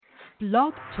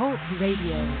Blog Talk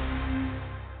Radio.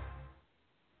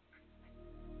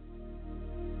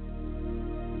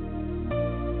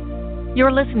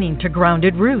 You're listening to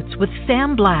Grounded Roots with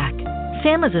Sam Black.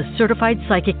 Sam is a certified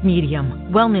psychic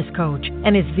medium, wellness coach,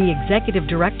 and is the executive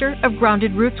director of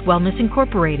Grounded Roots Wellness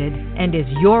Incorporated, and is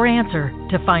your answer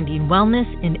to finding wellness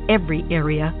in every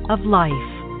area of life.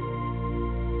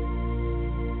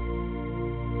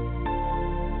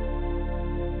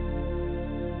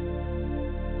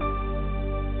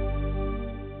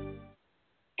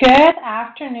 Good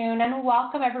afternoon and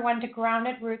welcome everyone to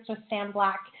Grounded Roots with Sam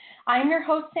Black. I'm your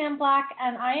host, Sam Black,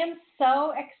 and I am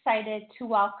so excited to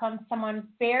welcome someone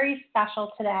very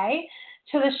special today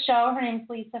to the show. Her name's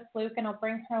Lisa Fluke, and I'll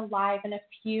bring her live in a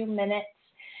few minutes.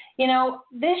 You know,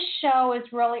 this show is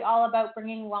really all about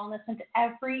bringing wellness into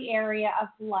every area of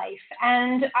life,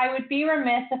 and I would be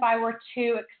remiss if I were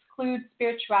to exclude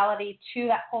spirituality to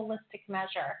that holistic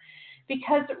measure,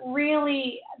 because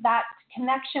really that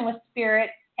connection with spirit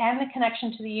and the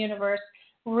connection to the universe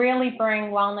really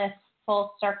bring wellness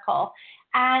full circle.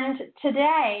 And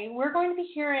today we're going to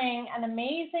be hearing an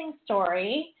amazing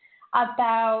story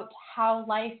about how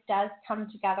life does come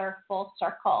together full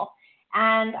circle.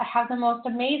 And I have the most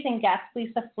amazing guest,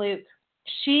 Lisa Fluke.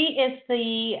 She is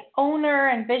the owner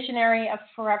and visionary of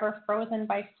Forever Frozen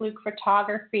by Fluke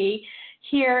Photography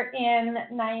here in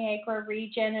Niagara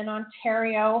region in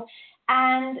Ontario.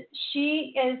 And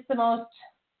she is the most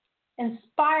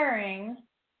inspiring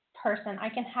person I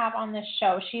can have on this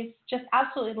show. She's just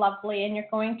absolutely lovely, and you're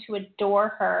going to adore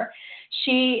her.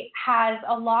 She has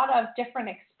a lot of different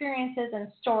experiences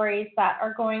and stories that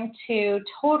are going to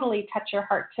totally touch your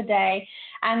heart today.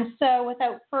 And so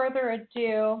without further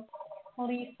ado,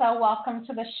 Lisa, welcome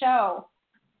to the show.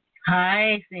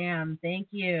 Hi, Sam. Thank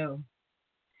you.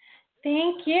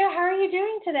 Thank you. How are you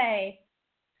doing today?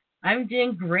 I'm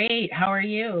doing great. How are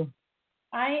you?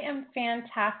 I am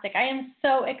fantastic. I am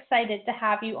so excited to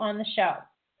have you on the show.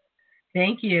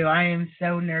 Thank you. I am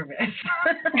so nervous.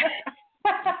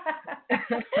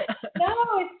 No,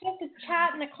 it's just a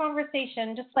chat and a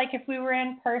conversation, just like if we were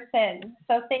in person.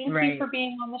 So thank you for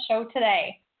being on the show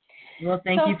today. Well,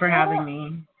 thank you for having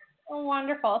me. Oh,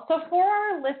 wonderful. So for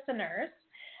our listeners,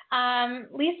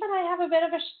 Lisa and I have a bit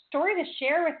of a story to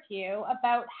share with you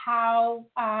about how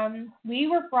we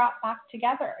were brought back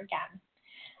together again.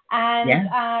 And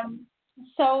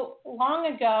so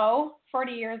long ago,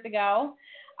 40 years ago,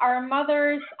 our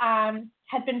mothers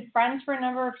had been friends for a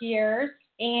number of years,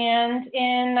 and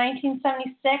in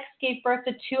 1976 gave birth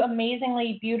to two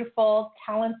amazingly beautiful,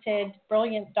 talented,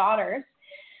 brilliant daughters.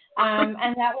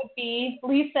 And that would be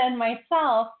Lisa and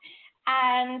myself.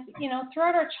 And, you know,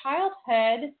 throughout our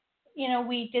childhood, you know,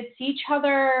 we did see each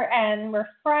other and we're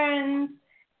friends.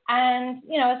 And,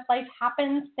 you know, as life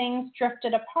happens, things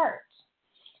drifted apart.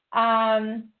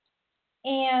 And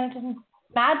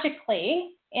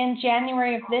magically, in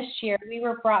January of this year, we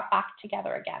were brought back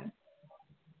together again.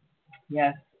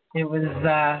 Yes, it was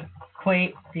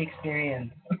quite the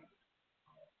experience.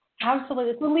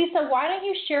 Absolutely. So, Lisa, why don't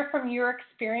you share from your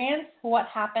experience what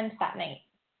happened that night?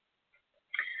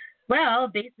 Well,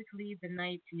 basically, the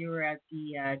night you were at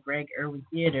the Greg Irwin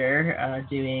Theater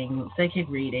doing psychic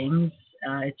readings,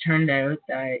 it turned out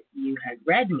that you had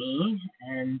read me,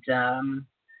 and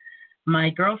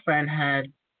my girlfriend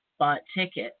had bought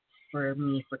tickets for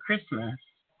me for Christmas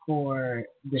for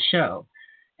the show.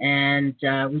 And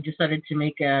we decided to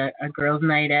make a girls'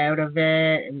 night out of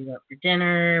it. And we went for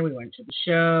dinner. We went to the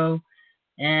show.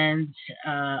 And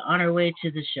on our way to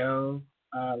the show,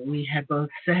 we had both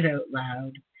said out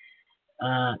loud,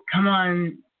 come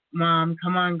on, Mom,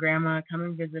 come on, Grandma, come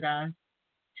and visit us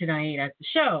tonight at the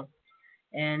show.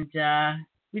 And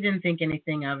we didn't think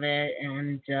anything of it.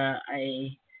 And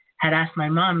I had asked my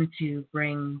mom to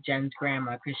bring Jen's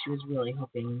grandma because she was really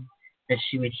hoping that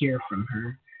she would hear from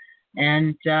her.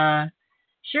 And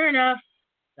sure enough,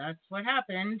 that's what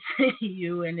happened.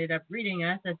 You ended up reading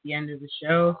us at the end of the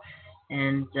show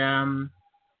and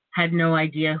had no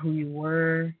idea who you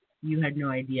were. You had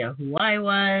no idea who I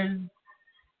was.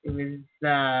 It was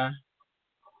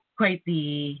quite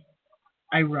the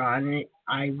irony,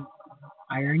 I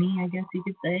guess you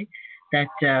could say, that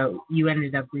you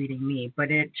ended up reading me.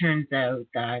 But it turns out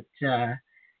that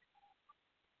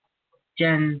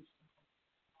Jen's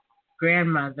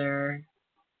grandmother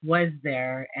was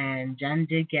there, and Jen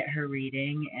did get her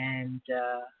reading, and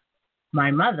my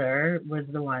mother was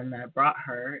the one that brought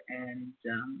her and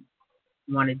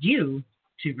wanted you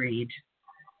to read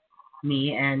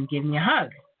me and give me a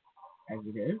hug, as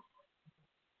it is.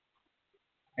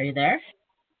 Are you there?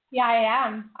 Yeah, I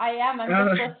am. I'm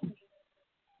just listening.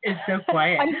 It's so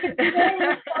quiet. I'm enjoying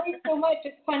your story so much.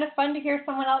 It's kind of fun to hear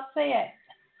someone else say it.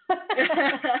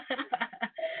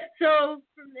 So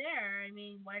from there, I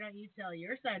mean, why don't you tell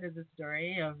your side of the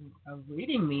story of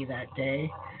reading me that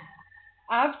day?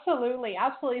 Absolutely,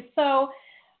 absolutely. So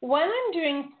when I'm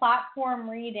doing platform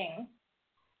reading,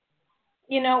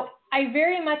 I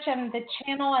very much am the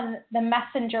channel and the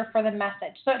messenger for the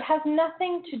message. So it has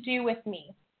nothing to do with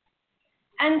me.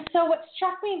 And so what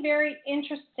struck me very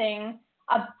interesting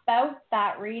about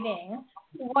that reading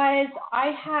was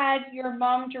I had your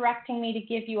mom directing me to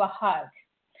give you a hug.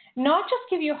 Not just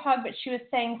give you a hug, but she was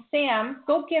saying, Sam,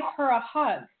 go give her a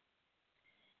hug.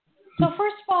 So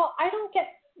first of all, I don't get,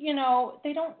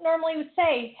 they don't normally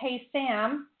say, hey,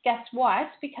 Sam, guess what?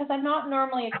 Because I'm not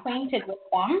normally acquainted with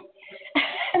them.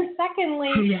 And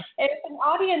secondly, if an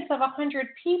audience of 100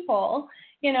 people,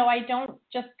 I don't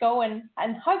just go and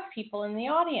hug people in the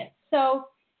audience. So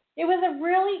it was a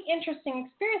really interesting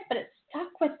experience, but it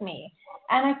stuck with me.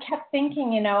 And I kept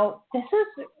thinking, this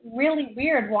is really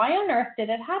weird. Why on earth did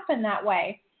it happen that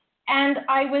way? And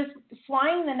I was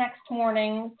flying the next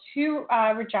morning to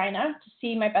Regina to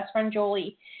see my best friend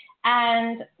Jolie.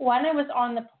 And when I was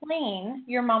on the plane,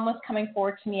 your mom was coming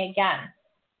forward to me again.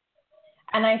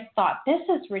 And I thought, this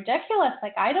is ridiculous.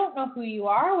 Like, I don't know who you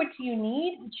are. What do you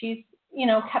need? And she's,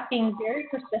 kept being very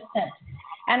persistent.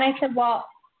 And I said, well,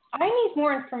 I need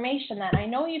more information then. I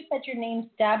know you said your name's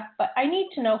Deb, but I need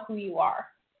to know who you are.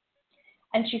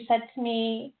 And she said to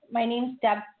me, my name's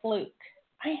Deb Fluke.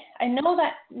 I know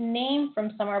that name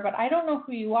from somewhere, but I don't know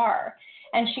who you are.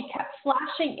 And she kept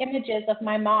flashing images of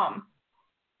my mom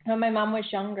when my mom was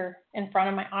younger in front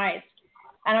of my eyes.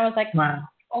 And I was like, wow.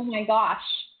 Oh my gosh,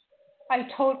 I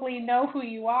totally know who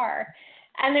you are.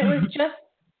 And it was just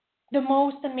the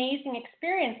most amazing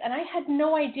experience. And I had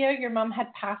no idea your mom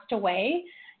had passed away.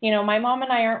 My mom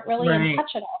and I aren't really in touch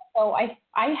at all. So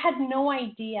I had no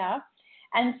idea.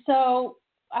 And so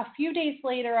a few days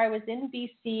later, I was in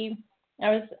BC.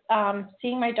 I was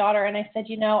seeing my daughter, and I said,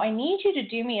 I need you to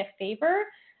do me a favor.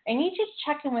 I need you to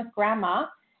check in with Grandma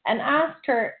and ask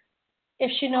her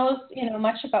if she knows,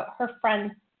 much about her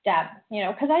friend Deb,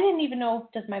 because I didn't even know,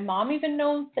 does my mom even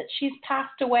know that she's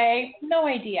passed away? No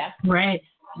idea. Right.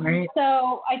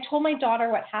 So I told my daughter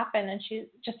what happened, and she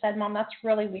just said, Mom, that's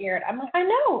really weird. I'm like, I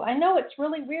know it's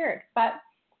really weird. But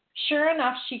sure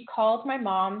enough, she called my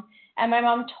mom, and my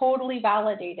mom totally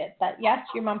validated that, yes,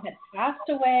 your mom had passed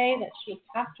away, that she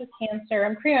passed with cancer,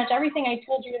 and pretty much everything I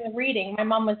told you in the reading, my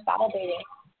mom was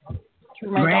validating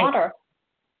through my daughter.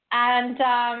 And,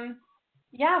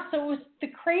 so it was the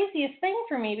craziest thing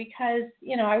for me because,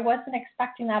 I wasn't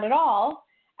expecting that at all.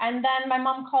 And then my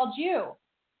mom called you.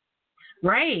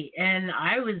 Right. And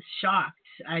I was shocked.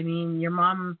 I mean, your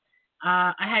mom,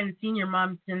 I hadn't seen your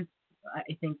mom since,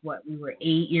 I think, we were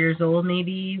 8 years old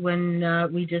maybe when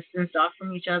we distanced off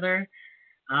from each other.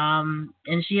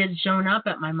 And she had shown up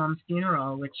at my mom's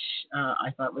funeral, which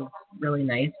I thought was really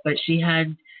nice. But she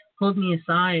had pulled me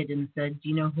aside and said, do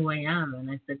you know who I am? And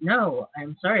I said, no,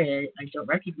 I'm sorry, I don't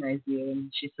recognize you.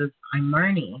 And she says, I'm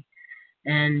Marnie.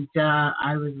 And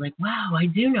I was like, wow, I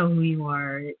do know who you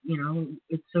are.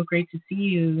 It's so great to see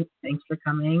you. Thanks for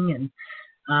coming.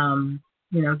 And,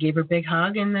 gave her a big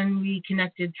hug. And then we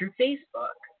connected through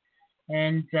Facebook.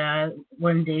 And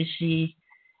one day she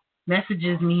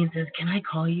messages me and says, can I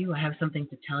call you? I have something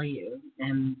to tell you.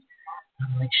 And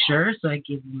I'm like, sure. So I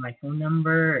gave her my phone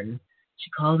number. And she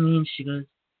called me and she goes,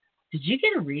 did you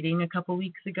get a reading a couple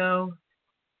weeks ago?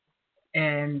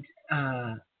 And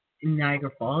in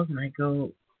Niagara Falls? And I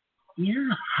go, yeah,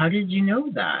 how did you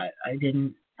know that? I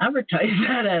didn't advertise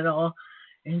that at all.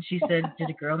 And she said, did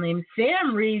a girl named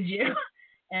Sam read you?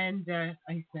 And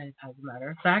I said, as a matter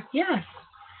of fact, yes.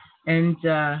 And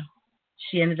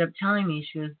she ended up telling me,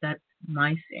 she goes, that's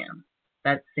my Sam.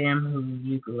 That's Sam who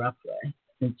you grew up with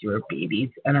since you were babies.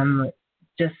 And I'm like,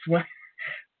 just what?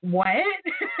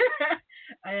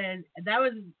 And that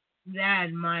was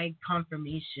then my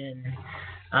confirmation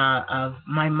of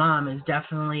my mom is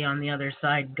definitely on the other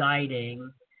side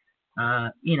guiding.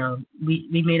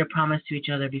 We made a promise to each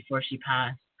other before she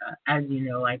passed. As you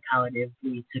know, I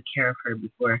palliatively took care of her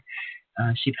before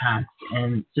she passed,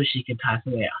 and so she could pass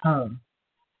away at home.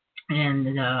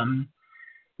 And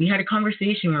we had a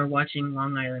conversation. We were watching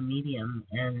Long Island Medium,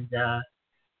 and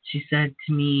she said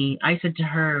to me, I said to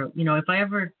her, if I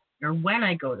ever, or when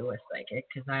I go to a psychic,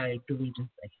 because I believe in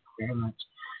psychics very much,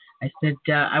 I said,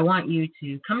 I want you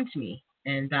to come to me,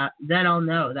 and then I'll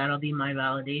know. That'll be my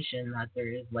validation that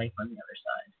there is life on the other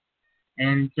side.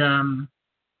 And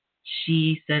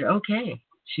she said, okay,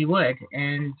 she would.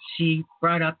 And she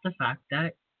brought up the fact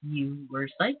that you were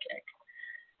psychic.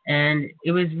 And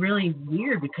it was really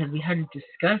weird because we hadn't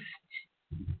discussed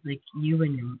like you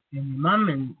and your mom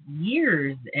in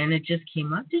years, and it just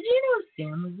came up. Did you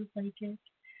know Sam was a psychic?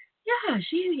 Yeah,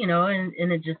 she,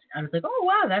 and it just, I was like, oh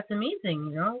wow, that's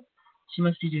amazing, she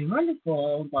must be doing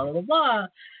wonderful, blah blah blah blah,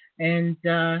 and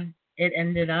it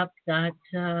ended up that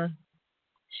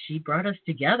she brought us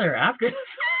together after the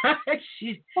fact.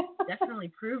 She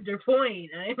definitely proved her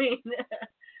point. I mean,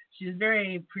 she was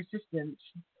very persistent,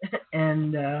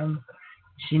 and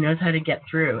she knows how to get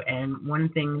through. And one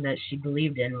thing that she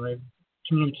believed in was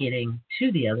communicating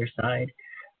to the other side.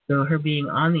 So her being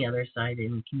on the other side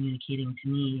and communicating to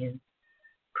me is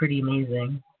pretty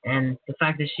amazing. And the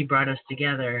fact that she brought us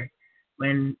together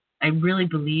when I really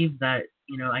believe that,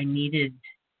 I needed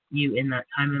you in that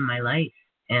time in my life.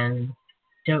 And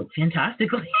so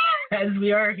fantastically, as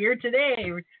we are here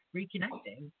today,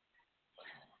 reconnecting.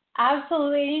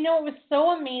 Absolutely. It was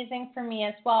so amazing for me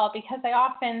as well, because I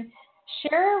often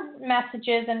share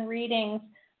messages and readings,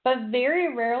 but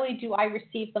very rarely do I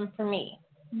receive them for me.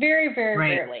 Very, very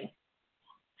rarely.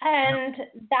 And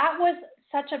that was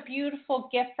such a beautiful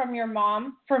gift from your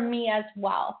mom for me as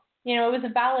well. It was a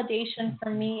validation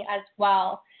for me as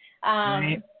well.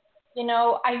 I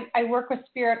work with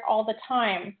spirit all the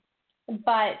time,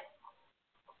 but,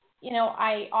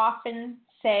 I often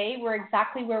say we're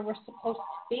exactly where we're supposed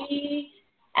to be.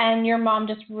 And your mom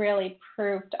just really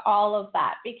proved all of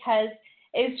that, because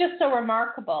it's just so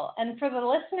remarkable. And for the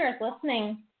listeners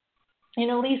listening,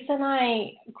 Lisa and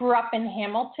I grew up in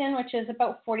Hamilton, which is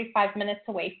about 45 minutes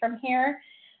away from here.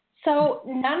 So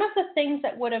none of the things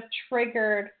that would have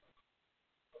triggered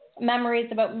memories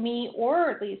about me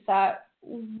or Lisa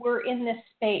were in this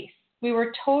space. We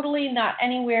were totally not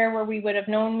anywhere where we would have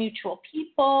known mutual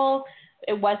people.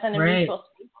 It wasn't a mutual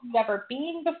space we've ever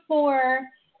been before.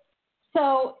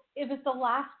 So it was the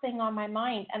last thing on my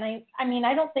mind. And I mean,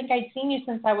 I don't think I'd seen you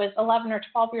since I was 11 or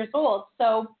 12 years old.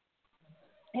 So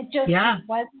it just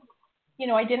was,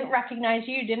 I didn't recognize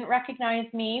you. You didn't recognize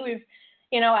me. We've,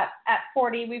 at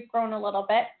 40, we've grown a little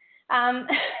bit.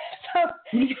 So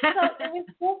it was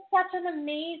just such an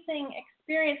amazing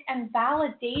experience and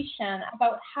validation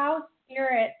about how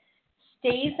spirit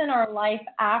stays in our life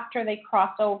after they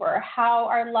cross over, how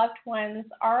our loved ones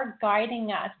are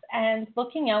guiding us and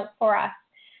looking out for us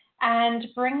and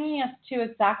bringing us to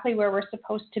exactly where we're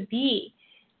supposed to be.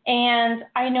 And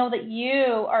I know that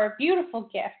you are a beautiful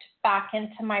gift back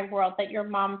into my world that your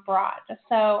mom brought.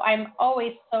 So I'm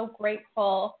always so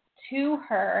grateful to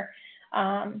her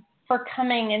for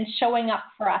coming and showing up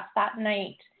for us that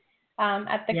night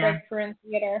at the Greg Fruin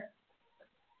Theater.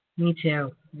 Me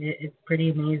too. It's pretty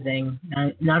amazing.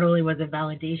 Not only was it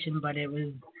validation, but it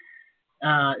was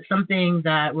something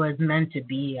that was meant to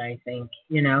be, I think,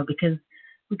 because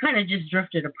we kind of just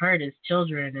drifted apart as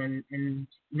children and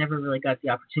never really got the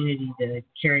opportunity to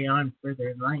carry on further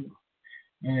in life.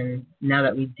 And now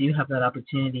that we do have that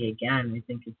opportunity again, I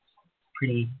think it's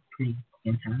pretty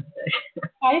fantastic.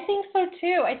 I think so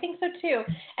too.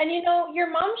 And your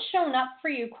mom's shown up for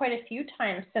you quite a few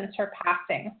times since her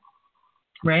passing.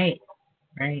 Right.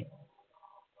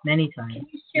 Many times. Can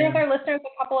you share with our listeners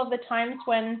a couple of the times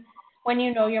when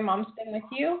your mom's been with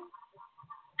you?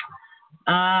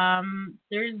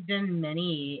 There's been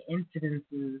many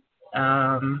incidences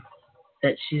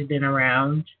that she's been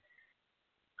around.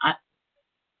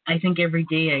 I think every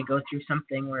day I go through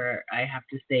something where I have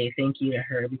to say thank you to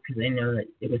her, because I know that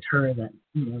it was her that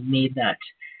made that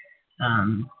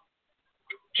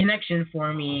connection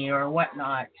for me or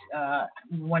whatnot.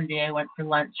 One day I went for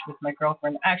lunch with my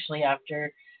girlfriend, actually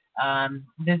after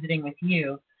visiting with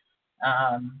you,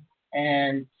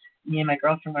 and me and my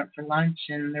girlfriend went for lunch,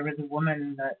 and there was a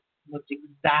woman that looked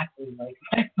exactly like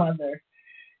my mother,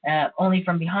 only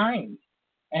from behind.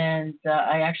 And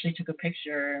I actually took a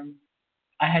picture.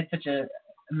 I had such a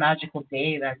magical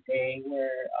day that day where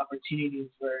opportunities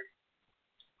were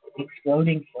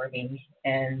exploding for me,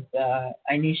 and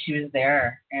I knew she was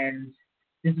there. And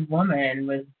this woman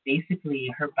was basically,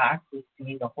 her back was to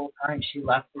me the whole time. She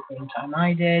left the same time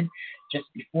I did, just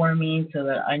before me, so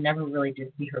that I never really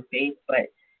did see her face,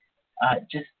 but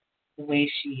just the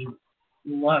way she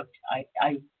looked,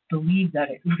 I believe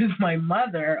that it was my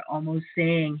mother almost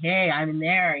saying, hey, I'm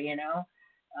there,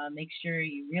 make sure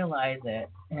you realize it.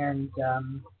 And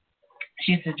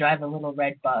she used to drive a little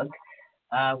red bug,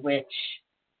 which,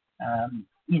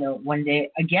 one day,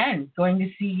 again, going to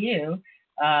see you,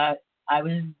 I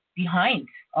was behind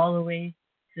all the way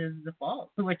to the falls,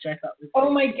 which I thought was...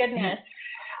 Oh, my goodness.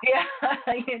 Yeah,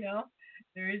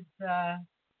 there's...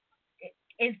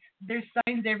 there's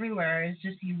signs everywhere. It's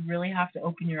just you really have to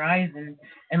open your eyes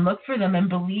and look for them and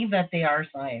believe that they are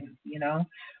signs.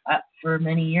 For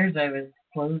many years I was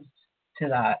closed to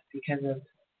that because of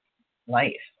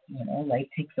life. Life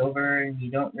takes over, and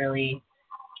you don't really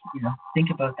think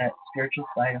about that spiritual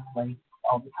side of life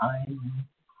all the time.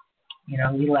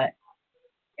 And, we let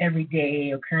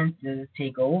everyday occurrences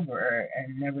take over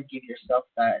and never give yourself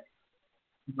that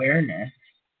awareness.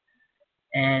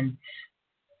 And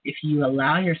if you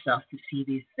allow yourself to see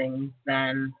these things,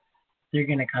 then they're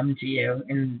going to come to you,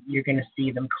 and you're going to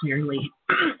see them clearly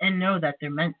and know that they're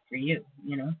meant for you.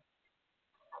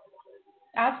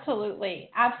 Absolutely.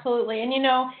 Absolutely. And,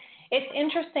 it's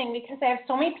interesting because I have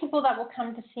so many people that will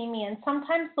come to see me, and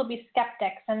sometimes they'll be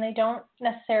skeptics and they don't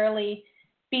necessarily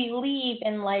believe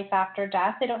in life after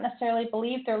death. They don't necessarily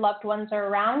believe their loved ones are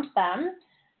around them,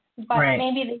 but right.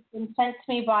 Maybe they've been sent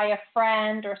to me by a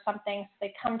friend or something, so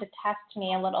they come to test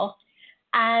me a little.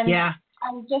 And yeah.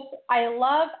 I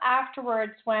love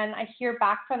afterwards when I hear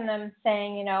back from them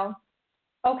saying,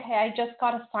 okay, I just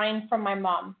got a sign from my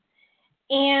mom.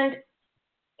 And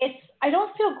I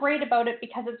don't feel great about it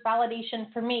because it's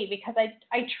validation for me, because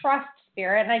I trust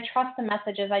spirit and I trust the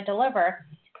messages I deliver.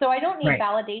 So I don't need right.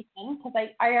 validation because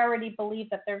I already believe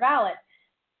that they're valid.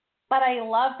 But I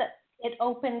love that it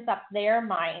opens up their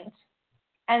mind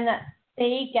and that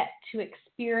they get to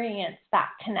experience that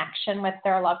connection with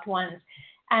their loved ones.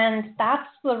 And that's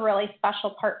the really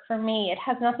special part for me. It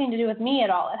has nothing to do with me at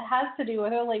all. It has to do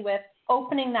really with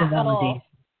opening that little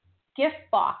gift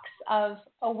box of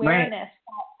awareness right.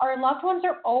 that our loved ones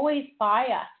are always by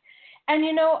us. And,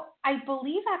 I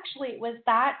believe actually it was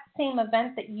that same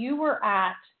event that you were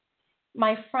at.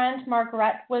 My friend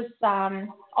Margaret was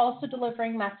also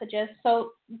delivering messages.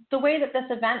 So the way that this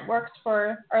event works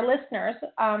for our listeners,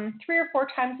 3 or 4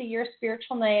 times a year,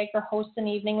 Spiritual Niagara hosts an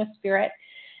evening with spirit.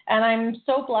 And I'm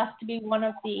so blessed to be one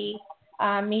of the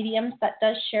mediums that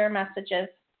does share messages.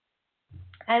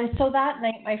 And so that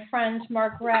night, my friend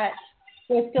Margaret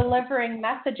was delivering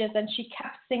messages, and she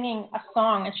kept singing a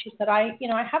song. And she said, I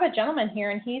have a gentleman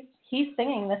here, and he's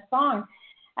singing this song.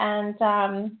 And,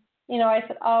 I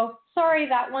said, oh, sorry,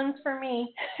 that one's for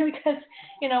me. Because,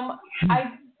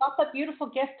 I got the beautiful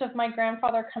gift of my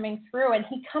grandfather coming through, and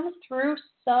he comes through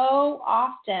so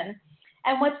often.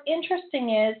 And what's interesting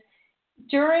is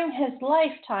during his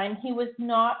lifetime, he was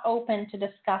not open to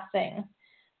discussing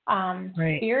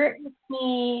right. spirit with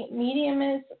me,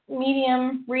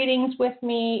 medium readings with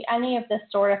me, any of this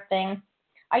sort of thing.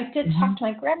 I did talk to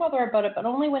my grandmother about it, but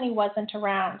only when he wasn't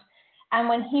around. And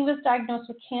when he was diagnosed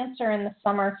with cancer in the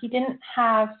summer, he didn't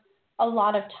have a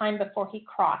lot of time before he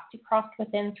crossed. He crossed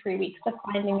within 3 weeks of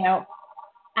finding out.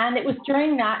 And it was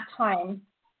during that time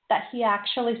that he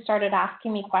actually started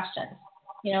asking me questions.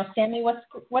 Sammy, what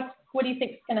do you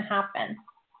think is going to happen?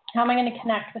 How am I going to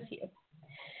connect with you?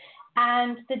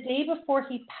 And the day before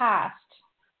he passed,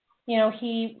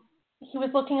 he was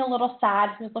looking a little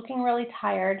sad. He was looking really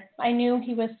tired. I knew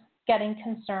he was getting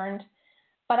concerned,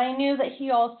 but I knew that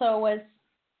he also was,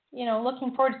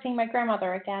 looking forward to seeing my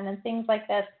grandmother again and things like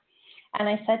this. And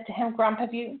I said to him, Grump,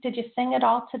 did you sing it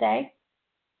all today?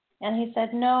 And he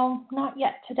said, no, not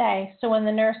yet today. So when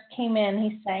the nurse came in,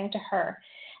 he sang to her.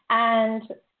 And,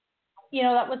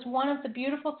 that was one of the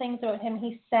beautiful things about him.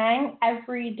 He sang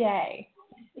every day.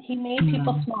 He made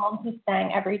people smile, and he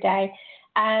sang every day.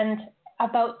 And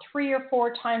about 3 or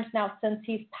 4 times now since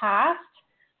he's passed,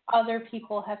 other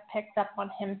people have picked up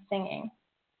on him singing.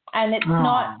 And it's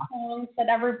not songs that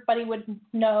everybody would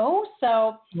know,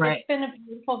 so It's been a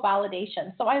beautiful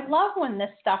validation. So I love when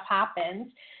this stuff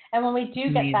happens, and when we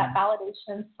do get that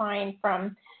validation sign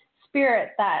from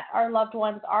spirit that our loved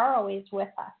ones are always with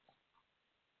us.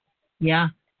 Yeah,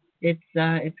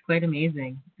 it's quite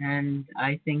amazing. And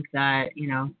I think that,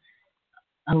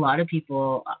 a lot of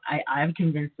people, I've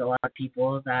convinced a lot of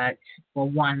people that, well,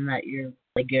 one, that you're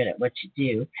really good at what you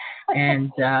do.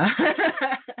 And,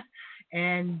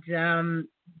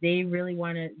 they really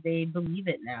they believe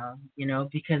it now,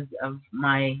 because of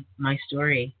my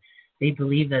story. They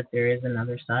believe that there is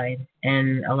another side.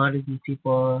 And a lot of these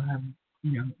people have,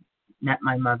 met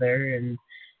my mother and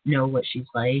know what she's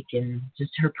like, and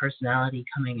just her personality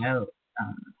coming out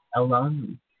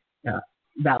alone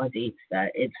validates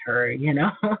that it's her,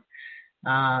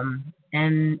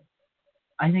 and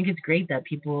I think it's great that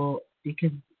people,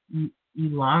 because you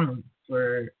long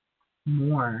for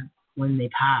more when they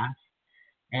pass,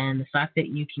 and the fact that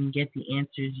you can get the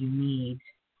answers you need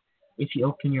if you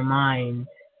open your mind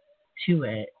to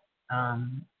it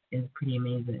is pretty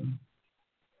amazing.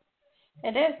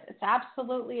 It is. It's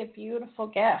absolutely a beautiful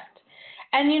gift.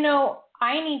 And,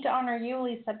 I need to honor you,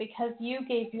 Lisa, because you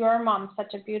gave your mom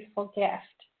such a beautiful gift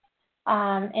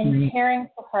in caring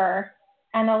for her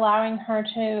and allowing her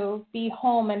to be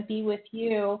home and be with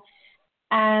you.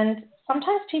 And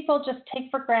sometimes people just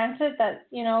take for granted that,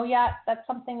 yeah, that's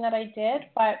something that I did.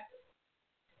 But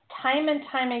time and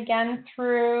time again,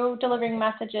 through delivering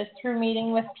messages, through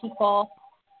meeting with people,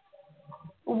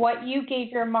 what you gave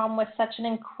your mom was such an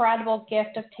incredible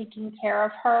gift of taking care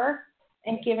of her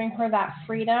and giving her that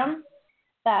freedom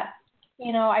that,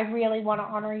 I really want to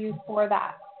honor you for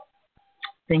that.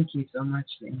 Thank you so much,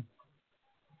 Lynn.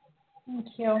 Thank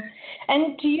you.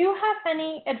 And do you have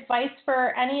any advice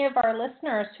for any of our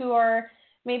listeners who are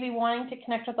maybe wanting to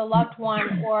connect with a loved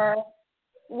one or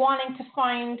wanting to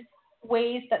find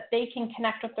ways that they can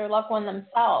connect with their loved one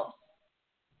themselves?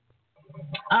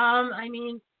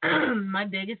 My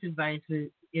biggest advice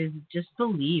is just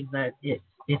believe that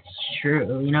it's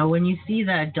true. When you see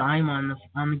that dime on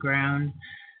the ground,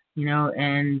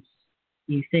 and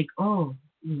you think, oh,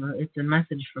 it's a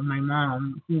message from my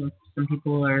mom. Some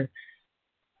people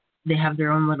they have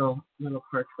their own little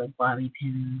quirks like bobby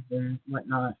pins and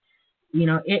whatnot.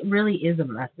 It really is a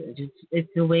message.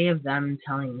 It's a way of them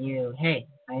telling you, hey,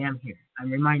 I am here.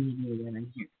 I'm reminding you that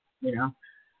I'm here.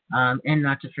 And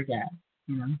not to forget.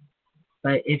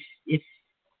 But if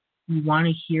you want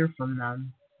to hear from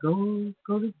them, go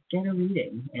to get a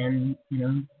reading and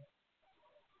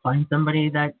find somebody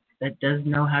that does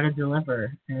know how to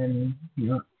deliver. And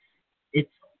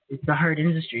it's a hard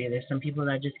industry. There's some people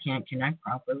that just can't connect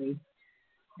properly.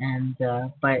 And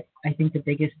but I think the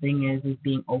biggest thing is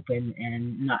being open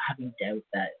and not having doubt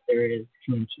that there is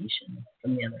communication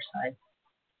from the other side.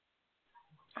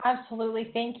 Absolutely.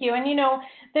 Thank you. And,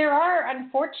 there are,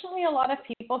 unfortunately, a lot of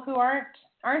people who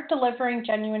aren't delivering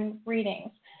genuine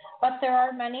readings, but there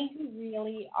are many who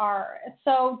really are.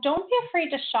 So don't be afraid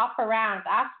to shop around,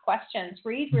 ask questions,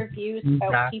 read reviews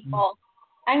about people,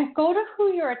 and go to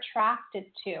who you're attracted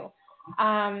to.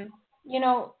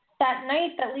 That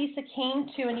night that Lisa came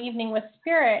to an evening with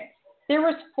Spirit, there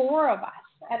was 4 of us.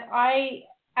 And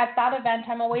at that event,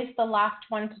 I'm always the last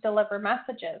one to deliver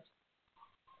messages.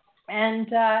 And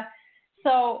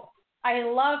so I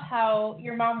love how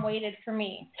your mom waited for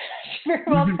me. She very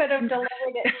well could have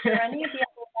delivered it for any of the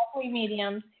other lovely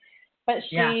mediums, but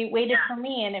she waited for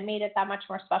me, and it made it that much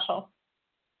more special.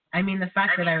 The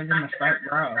fact that I was in the front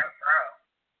row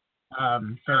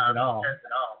says it all.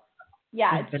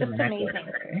 Yeah, it's just amazing.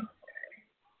 Right?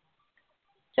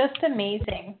 Just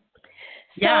amazing.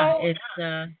 Yeah,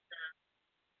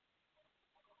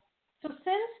 So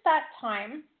since that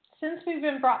time, since we've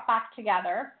been brought back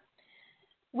together,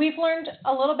 we've learned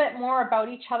a little bit more about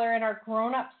each other and our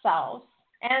grown-up selves.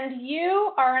 And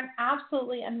you are an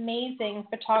absolutely amazing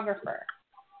photographer.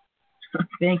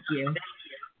 Thank you.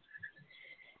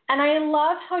 And I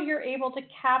love how you're able to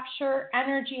capture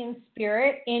energy and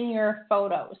spirit in your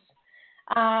photos.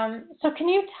 So can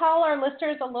you tell our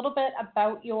listeners a little bit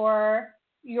about your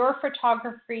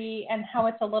photography and how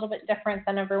it's a little bit different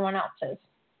than everyone else's?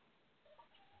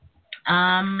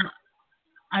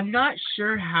 I'm not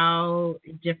sure how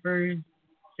it differs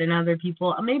than other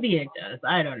people. Maybe it does.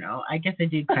 I don't know. I guess I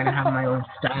do kind of have my own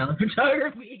style of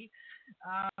photography.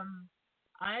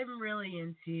 I'm really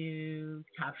into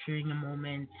capturing a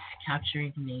moment,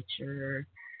 capturing nature.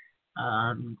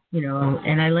 And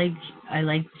I like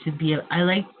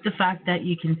the fact that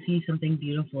you can see something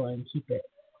beautiful and keep it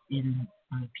on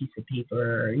a piece of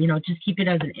paper, or, just keep it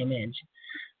as an image.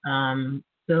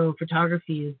 So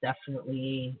photography is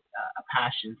definitely a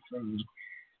passion for me.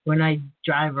 When I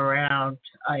drive around,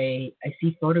 I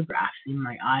see photographs in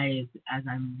my eyes as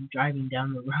I'm driving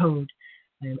down the road.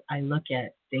 I look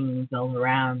at things all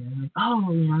around and I'm like,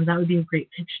 oh, that would be a great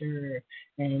picture.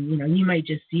 And, you might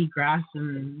just see grass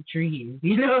and trees,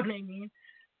 you know what I mean?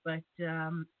 But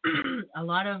a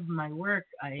lot of my work,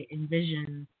 I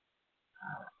envision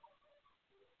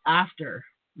after.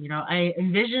 I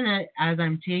envision it as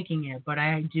I'm taking it, but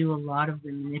I do a lot of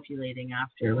the manipulating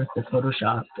after with the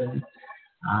Photoshop. And,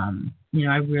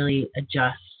 I really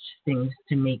adjust things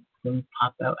to make things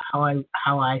pop out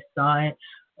how I saw it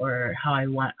or how I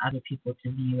want other people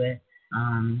to view it.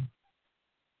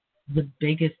 The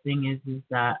biggest thing is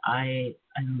that I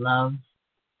love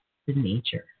the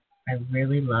nature. I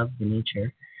really love the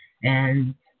nature.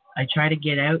 And I try to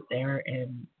get out there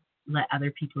and let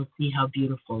other people see how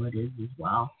beautiful it is as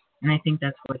well. And I think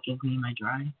that's what gives me my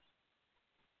drive.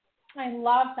 I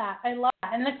love that.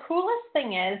 And the coolest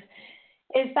thing is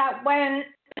that when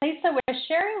Lisa was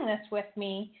sharing this with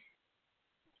me,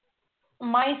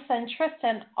 my son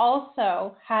Tristan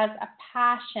also has a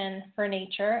passion for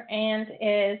nature and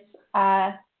is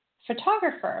a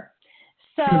photographer.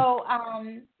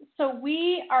 So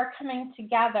we are coming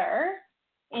together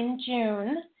in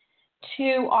June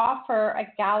to offer a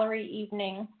gallery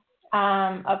evening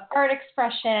of art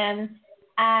expression,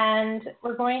 and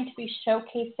we're going to be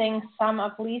showcasing some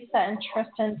of Lisa and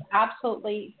Tristan's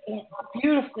absolutely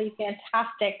beautifully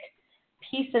fantastic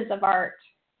pieces of art.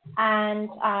 And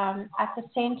at the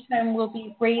same time, we'll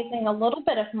be raising a little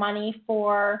bit of money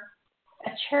for a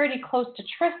charity close to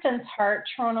Tristan's heart,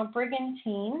 Toronto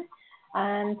Brigantine.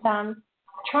 And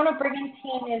Toronto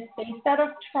Brigantine is based out of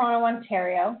Toronto,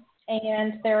 Ontario,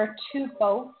 and there are 2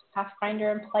 boats,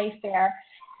 Pathfinder and Playfair.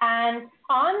 And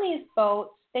on these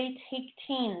boats, they take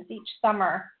teens each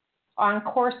summer on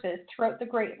courses throughout the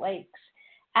Great Lakes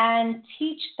and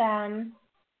teach them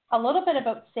a little bit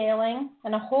about sailing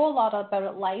and a whole lot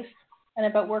about life and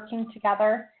about working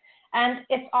together. And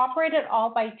it's operated all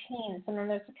by teens, and then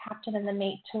there's a captain and the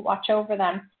mate to watch over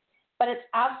them. But it's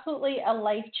absolutely a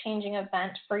life-changing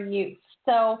event for youth.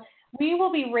 So we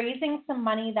will be raising some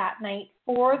money that night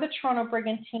for the Toronto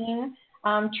Brigantine.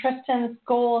 Tristan's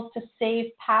goal is to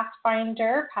save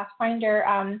Pathfinder. Pathfinder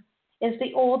is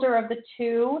the older of the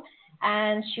 2,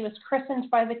 and she was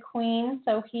christened by the Queen,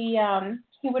 so he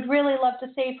would really love to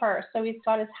save her. So he's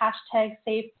got his hashtag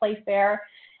Save Playfair,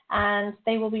 and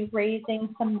they will be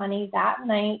raising some money that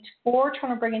night for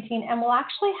Toronto Brigantine, and we'll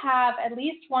actually have at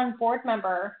least one board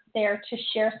member there to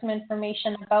share some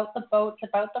information about the boats,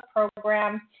 about the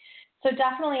program. So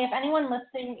definitely, if anyone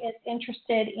listening is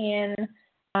interested in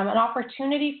an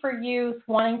opportunity for youth,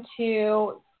 wanting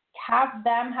to have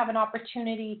them have an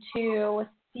opportunity to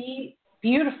see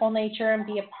beautiful nature and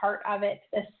be a part of it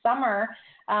this summer,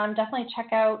 definitely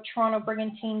check out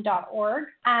torontobrigantine.org.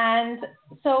 And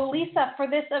so, Lisa, for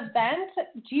this event,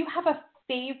 do you have a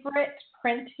favorite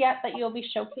print yet that you'll be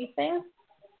showcasing?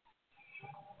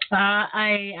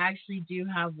 I actually do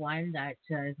have one that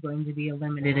is going to be a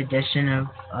limited edition of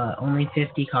only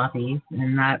 50 copies,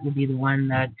 and that will be the one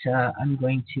that I'm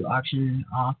going to auction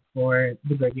off for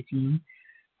the Brigantine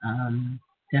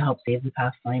to help save the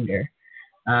Pathfinder.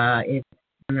 It's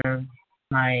one of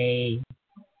my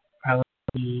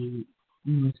probably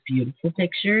most beautiful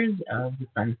pictures of the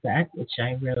sunset, which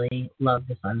I really love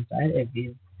the sunset. If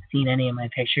you've seen any of my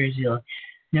pictures, you'll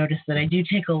notice that I do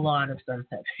take a lot of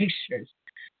sunset pictures,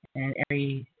 and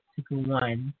every single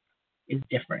one is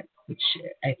different, which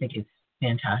I think is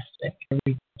fantastic.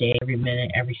 Every day, every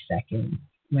minute, every second,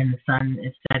 when the sun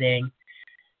is setting,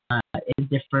 it's a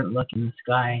different look in the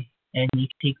sky, and you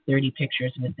can take 30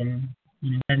 pictures within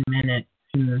 10 minutes,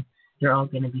 and they're all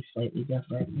going to be slightly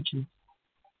different, which is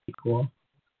pretty cool.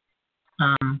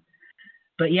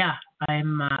 But yeah,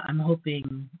 I'm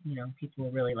hoping people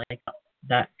really like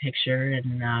that picture,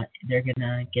 and they're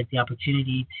gonna get the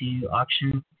opportunity to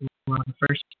auction for the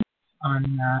first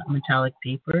on metallic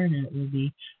paper, and it will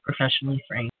be professionally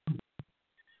framed.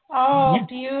 Oh, yeah.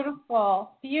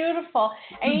 Beautiful, beautiful.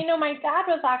 And my dad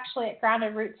was actually at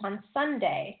Grounded Roots on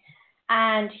Sunday,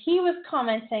 and he was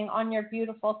commenting on your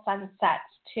beautiful sunsets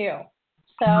too.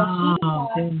 So he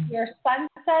loved your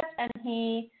sunset, and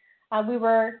we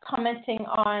were commenting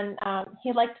on,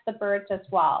 he liked the birds as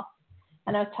well.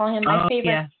 And I was telling him my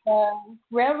favorite is the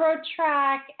railroad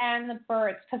track and the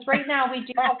birds. Because right now we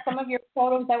do have some of your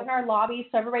photos out in our lobby,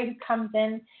 so everybody who comes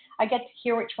in, I get to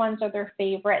hear which ones are their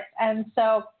favorites. And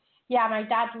so, yeah, my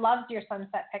dad loves your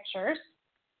sunset pictures.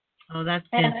 Oh, that's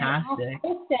fantastic. And I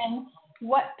asked him,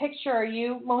 what picture are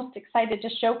you most excited to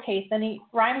showcase? And he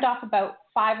rhymed off about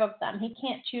 5 of them. He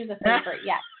can't choose a favorite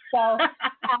yet. So,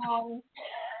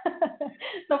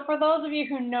 so for those of you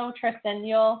who know Tristan,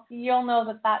 you'll know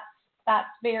that that's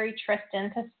very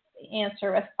Tristan to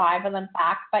answer with 5 of them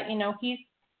back. But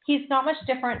he's not much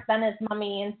different than his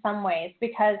mummy in some ways,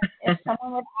 because if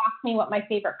someone would ask me what my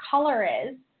favorite color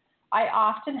is, I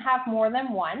often have more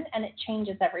than one, and it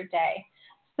changes every day.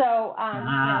 So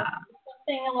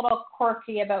something a little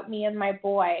quirky about me and my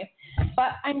boy.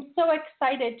 But I'm so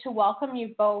excited to welcome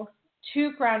you both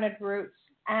to Grounded Roots,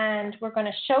 and we're going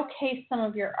to showcase some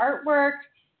of your artwork.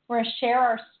 We're going to share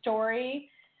our story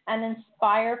and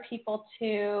inspire people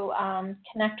to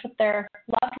connect with their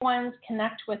loved ones,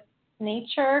 connect with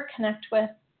nature, connect with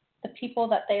the people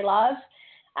that they love,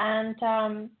 and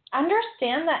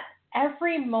understand that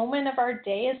every moment of our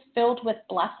day is filled with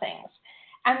blessings.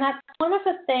 And that's one of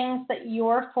the things that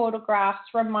your photographs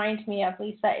remind me of,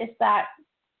 Lisa, is that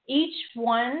each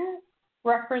one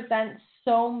represents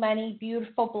so many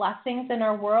beautiful blessings in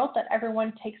our world that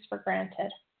everyone takes for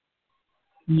granted.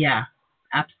 Yeah,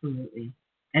 absolutely.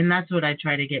 And that's what I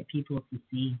try to get people to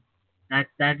see.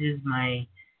 That is my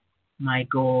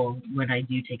goal when I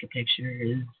do take a picture,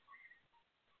 is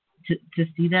to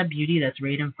see that beauty that's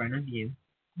right in front of you.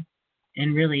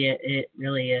 And really, it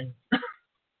really is.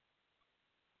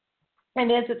 It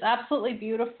is. It's absolutely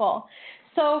beautiful.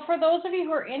 So for those of you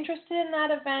who are interested in that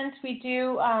event, we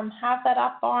do have that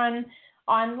up online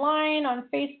on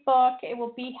Facebook. It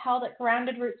will be held at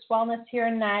Grounded Roots Wellness here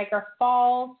in Niagara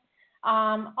Falls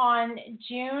on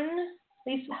June.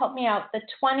 Lisa, help me out. The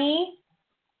 25th?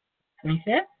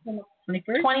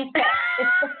 21st? 25th. It's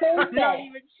the Thursday. I'm not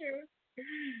even sure.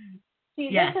 See,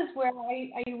 yes. This is where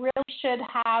I really should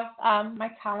have my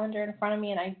calendar in front of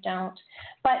me, and I don't.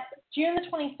 But June the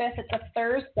 25th, it's a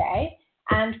Thursday,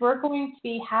 and we're going to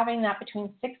be having that between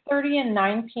 6:30 and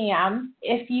 9 p.m.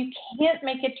 If you can't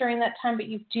make it during that time, but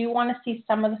you do want to see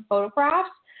some of the photographs,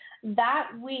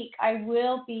 that week I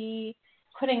will be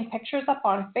putting pictures up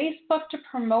on Facebook to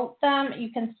promote them.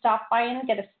 You can stop by and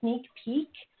get a sneak peek.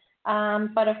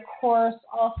 But of course,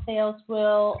 all sales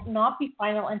will not be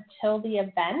final until the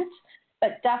event.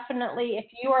 But definitely,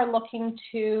 if you are looking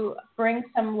to bring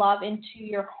some love into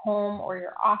your home or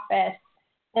your office,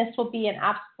 this will be an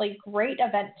absolutely great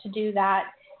event to do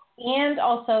that. And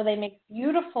also, they make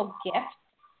beautiful gifts.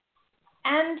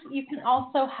 And you can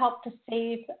also help to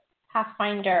save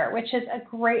Pathfinder, which is a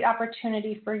great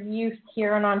opportunity for youth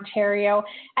here in Ontario.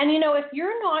 And, if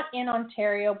you're not in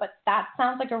Ontario, but that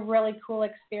sounds like a really cool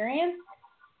experience,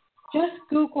 just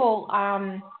Google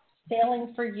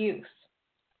Sailing for Youth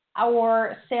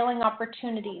or sailing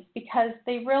opportunities, because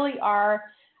they really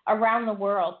are around the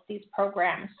world, these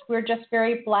programs. We're just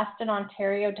very blessed in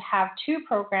Ontario to have two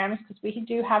programs, because we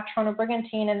do have Toronto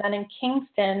Brigantine, and then in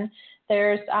Kingston,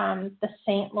 there's the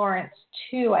St. Lawrence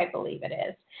 2, I believe it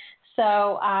is.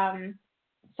 So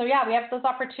yeah, we have those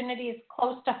opportunities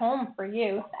close to home for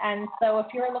youth. And so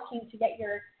if you're looking to get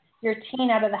your teen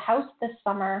out of the house this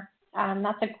summer,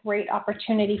 that's a great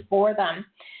opportunity for them.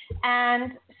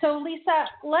 And so, Lisa,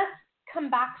 let's come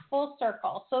back full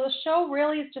circle. So the show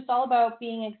really is just all about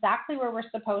being exactly where we're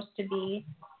supposed to be,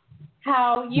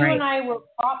 how you Right. and I were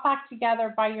brought back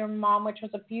together by your mom, which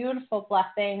was a beautiful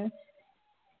blessing.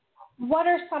 What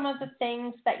are some of the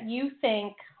things that you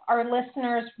think our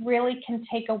listeners really can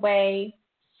take away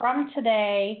from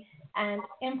today and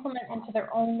implement into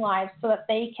their own lives so that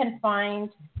they can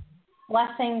find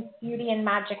blessings, beauty, and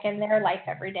magic in their life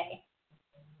every day?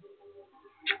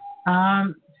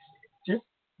 Just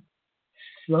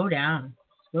slow down,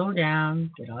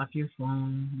 get off your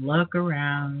phone, look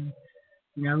around,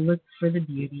 look for the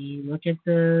beauty, look at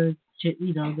the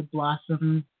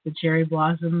blossoms, the cherry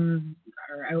blossoms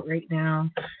are out right now.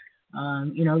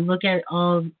 Look at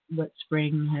all what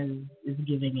spring is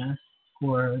giving us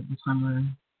for the summer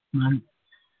months,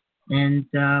 and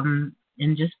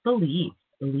just believe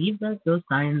that those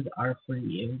signs are for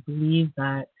you. Believe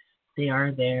that they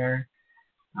are there,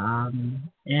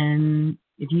 and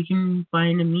if you can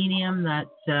find a medium that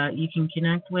you can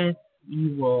connect with,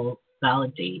 you will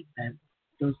validate that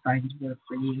those signs were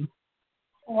for you.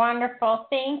 Wonderful.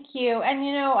 Thank you. And,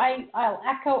 I'll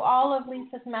echo all of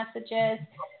Lisa's messages.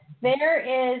 There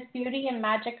is beauty and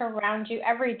magic around you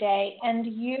every day, and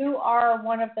you are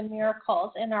one of the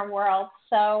miracles in our world.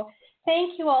 So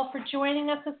thank you all for joining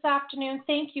us this afternoon.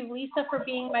 Thank you, Lisa, for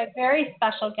being my very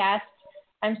special guest.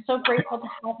 I'm so grateful to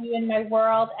have you in my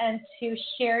world and to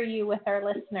share you with our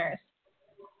listeners.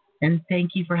 And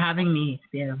thank you for having me,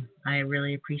 Sam. I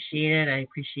really appreciate it. I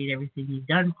appreciate everything you've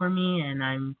done for me, and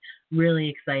I'm really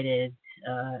excited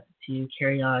to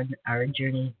carry on our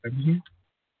journey from here.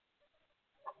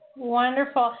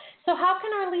 Wonderful. So how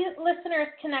can our listeners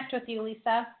connect with you,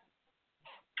 Lisa?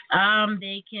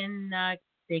 They can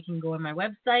go on my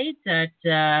website at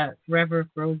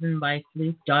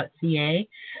foreverfrozenbyfluke.ca.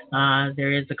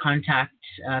 There is a contact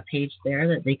page there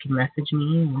that they can message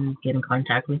me and get in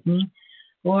contact with me.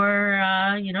 Or,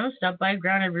 stop by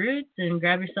Grounded Roots and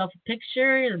grab yourself a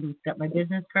picture. And got my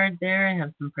business card there. I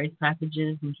have some price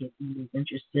packages in case anybody's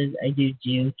interested. I do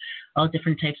all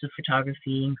different types of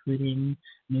photography, including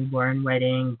newborn,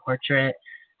 wedding, portrait,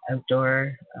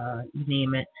 outdoor, you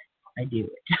name it, I do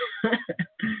it.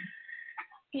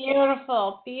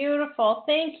 Beautiful, beautiful.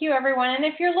 Thank you, everyone. And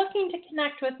if you're looking to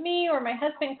connect with me or my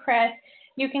husband, Chris,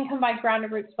 you can come by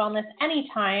Grounded Roots Wellness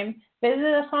anytime.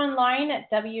 Visit us online at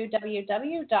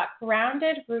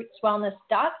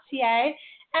www.groundedrootswellness.ca.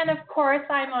 And of course,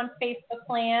 I'm on Facebook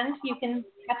land. You can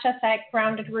catch us at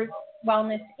Grounded Roots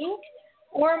Wellness Inc.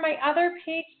 or my other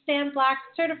page, Sam Black,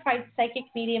 Certified Psychic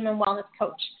Medium and Wellness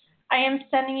Coach. I am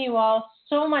sending you all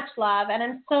so much love, and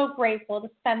I'm so grateful to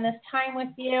spend this time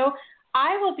with you.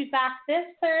 I will be back this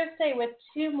Thursday with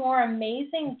 2 more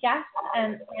amazing guests,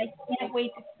 and I can't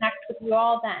wait to connect with you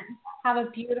all then. Have a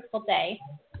beautiful day.